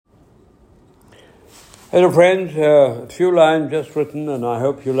Hello friends, a few lines just written and I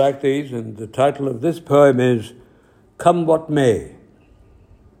hope you like these, and the title of this poem is Come What May.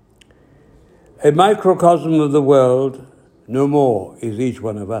 A microcosm of the world, no more is each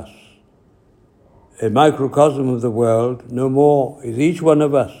one of us. A microcosm of the world, no more is each one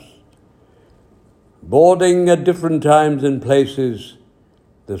of us. Boarding at different times and places,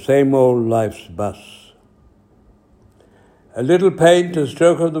 the same old life's bus. A little paint, a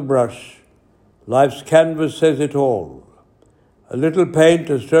stroke of the brush, life's canvas says it all. A little paint,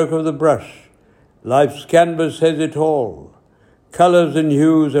 a stroke of the brush, life's canvas says it all. Colours and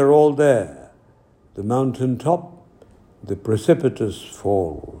hues are all there. The mountain top, the precipitous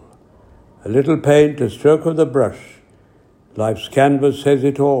fall. A little paint, a stroke of the brush, life's canvas says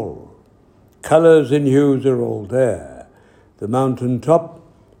it all. Colours and hues are all there. The mountain top,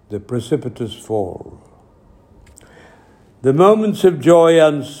 the precipitous fall. The moments of joy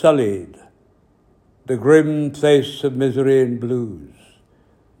unsullied, the grim face of misery and blues.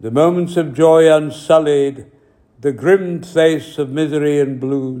 The moments of joy unsullied, the grim face of misery and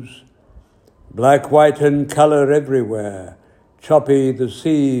blues. Black, white, and colour everywhere, choppy the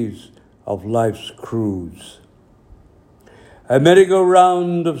seas of life's cruise. A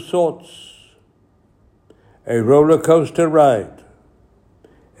merry-go-round of sorts, a roller coaster ride.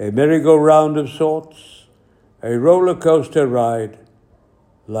 A merry-go-round of sorts, a roller coaster ride.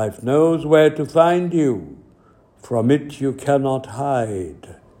 Life knows where to find you, from it you cannot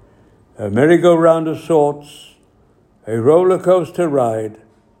hide. A merry-go-round of sorts, a roller coaster ride.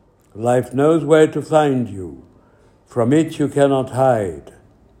 Life knows where to find you, from it you cannot hide.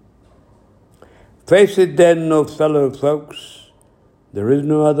 Face it then, O fellow folks, there is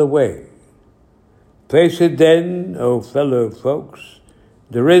no other way. Face it then, O fellow folks,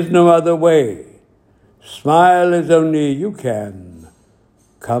 there is no other way. Smile as only you can,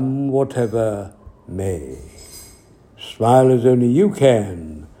 come whatever may. Smile as only you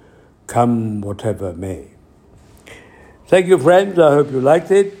can, come whatever may. Thank you, friends. I hope you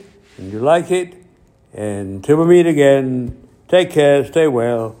liked it, and you like it. And till we meet again, take care, stay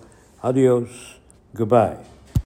well. Adios, goodbye.